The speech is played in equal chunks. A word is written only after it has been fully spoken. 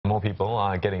more people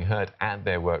are getting hurt at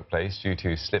their workplace due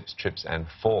to slips, trips and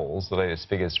falls. The latest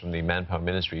figures from the Manpower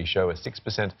Ministry show a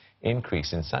 6%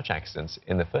 increase in such accidents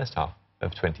in the first half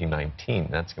of 2019.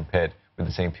 That's compared with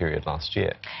the same period last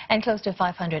year. And close to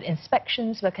 500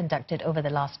 inspections were conducted over the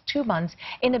last 2 months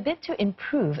in a bid to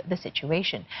improve the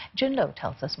situation. Jun Lo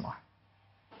tells us more.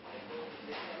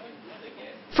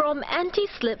 From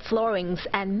anti-slip floorings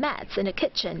and mats in the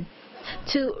kitchen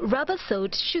to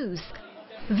rubber-soled shoes,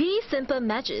 these simple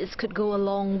measures could go a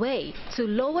long way to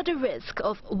lower the risk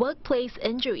of workplace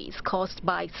injuries caused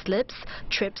by slips,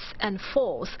 trips and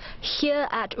falls here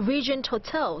at Regent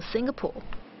Hotel, Singapore.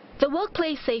 The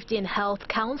Workplace Safety and Health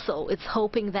Council is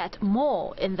hoping that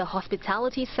more in the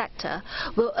hospitality sector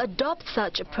will adopt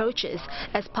such approaches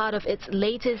as part of its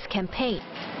latest campaign.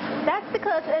 That's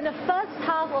because in the first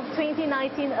half of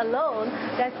 2019 alone,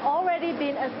 there's already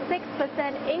been a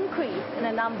 6% increase in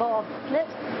the number of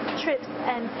slips, trips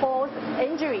and falls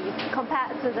injuries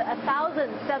compared to the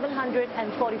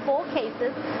 1,744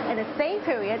 cases in the same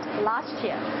period last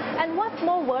year. And what's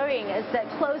more worrying is that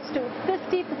close to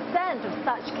 50% of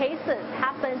such cases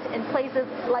happened in places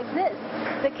like this,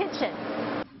 the kitchen.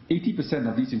 80%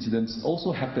 of these incidents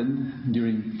also happen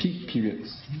during peak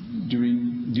periods,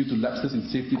 due to lapses in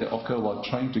safety that occur while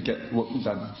trying to get work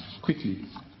done quickly.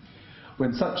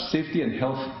 When such safety and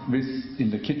health risks in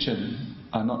the kitchen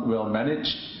are not well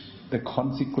managed, the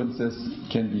consequences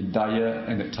can be dire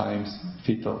and at times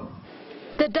fatal.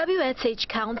 The WSH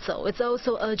Council is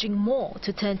also urging more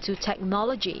to turn to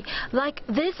technology like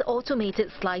this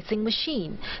automated slicing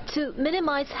machine to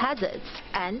minimize hazards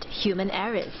and human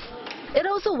errors. It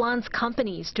also wants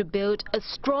companies to build a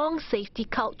strong safety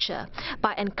culture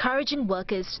by encouraging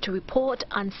workers to report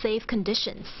unsafe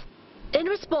conditions. In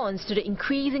response to the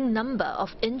increasing number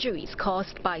of injuries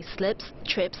caused by slips,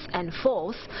 trips and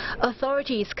falls,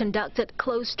 authorities conducted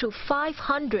close to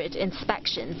 500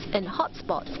 inspections in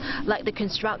hotspots like the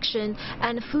construction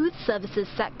and food services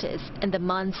sectors in the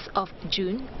months of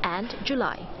June and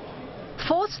July.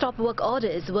 4 stop work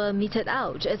orders were meted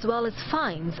out as well as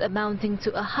fines amounting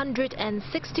to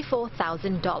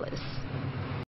 $164,000.